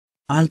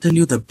I'll tell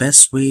you the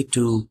best way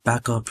to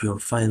back up your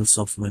files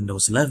of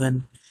Windows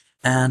 11,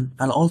 and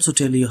I'll also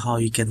tell you how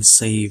you can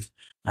save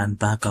and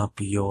back up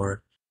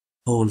your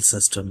whole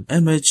system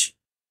image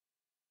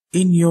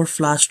in your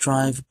flash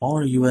drive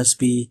or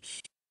USB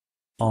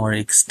or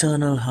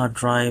external hard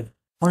drive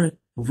or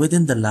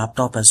within the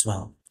laptop as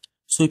well.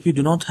 So if you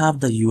do not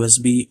have the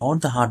USB or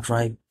the hard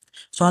drive,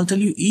 so I'll tell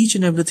you each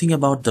and everything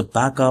about the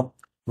backup,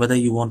 whether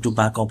you want to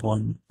back up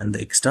on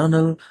the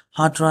external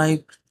hard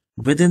drive,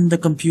 within the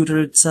computer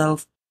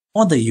itself,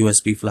 or the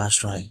USB flash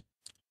drive.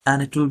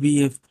 And it will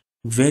be a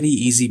very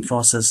easy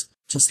process,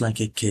 just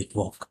like a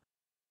cakewalk.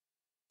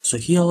 So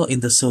here in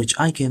the search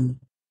icon,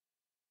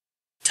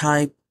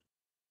 type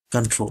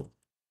control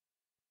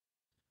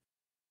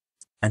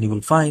and you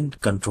will find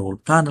control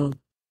panel,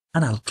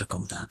 and I'll click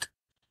on that.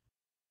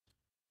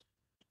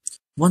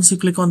 Once you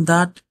click on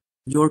that,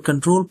 your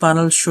control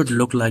panel should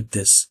look like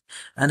this.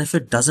 And if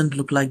it doesn't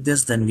look like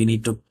this, then we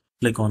need to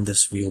click on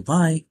this view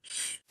by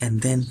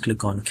and then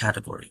click on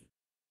category.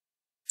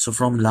 So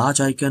from large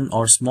icon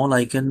or small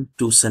icon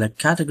to select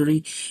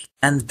category,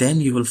 and then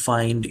you will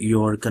find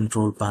your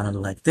control panel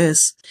like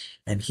this.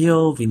 And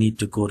here we need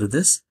to go to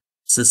this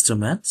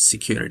system and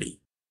security.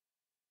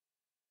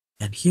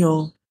 And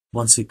here,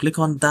 once you click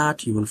on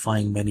that, you will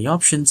find many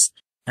options,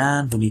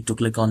 and we need to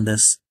click on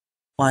this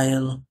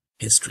file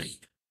history.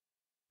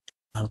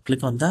 I'll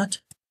click on that.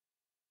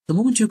 The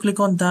moment you click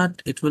on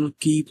that, it will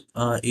keep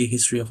a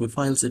history of your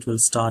files. It will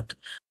start,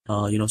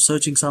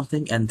 searching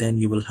something, and then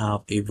you will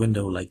have a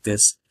window like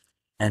this.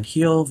 And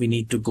here we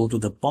need to go to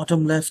the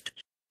bottom left,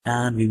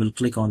 and we will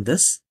click on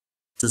this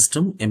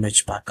system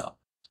image backup.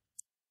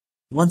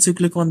 Once you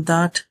click on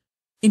that,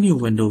 a new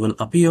window will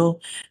appear,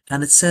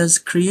 and it says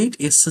create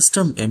a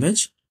system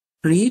image,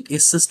 create a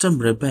system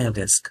repair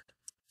disk.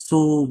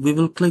 So we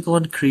will click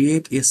on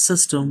create a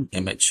system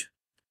image.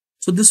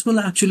 So this will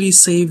actually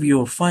save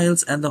your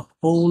files and the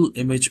whole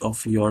image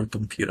of your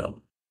computer.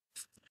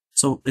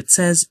 So it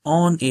says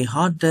on a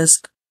hard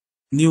disk,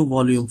 new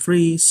volume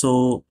free.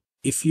 So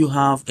if you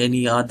have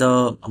any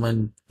other,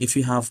 if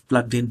you have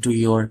plugged into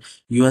your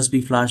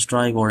USB flash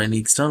drive or any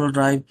external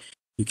drive,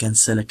 you can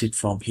select it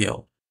from here.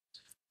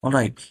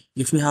 Alright,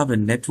 if you have a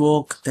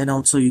network, then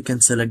also you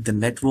can select the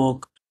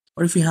network,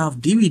 or if you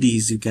have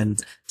DVDs, you can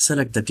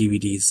select the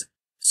DVDs.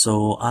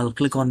 So I'll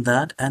click on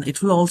that, and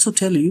it will also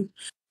tell you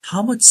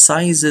how much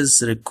size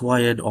is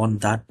required on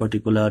that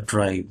particular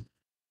drive.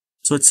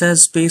 So it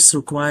says space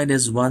required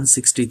is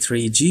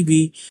 163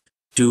 GB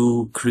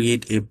to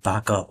create a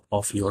backup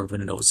of your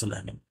Windows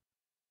 11.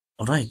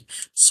 Alright,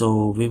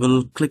 so we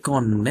will click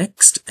on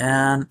next,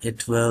 and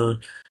it will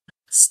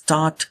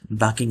start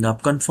backing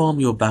up.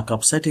 Confirm your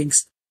backup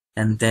settings,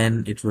 and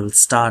then it will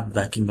start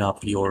backing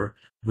up your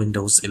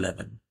Windows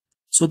 11.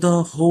 So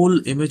the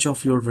whole image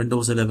of your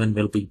Windows 11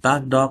 will be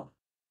backed up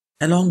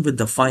along with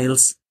the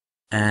files,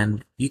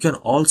 and you can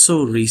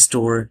also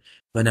restore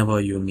whenever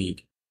you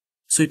need.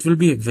 So it will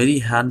be a very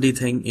handy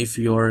thing. If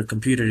your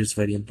computer is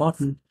very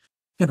important,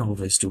 you can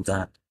always do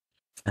that.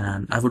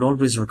 And I would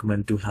always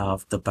recommend to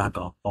have the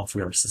backup of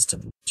your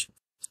system.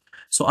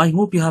 So I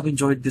hope you have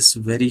enjoyed this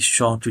very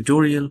short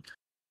tutorial.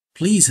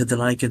 Please hit the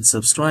like and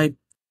subscribe.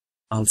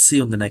 I'll see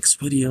you on the next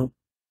video.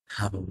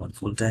 Have a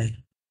wonderful day.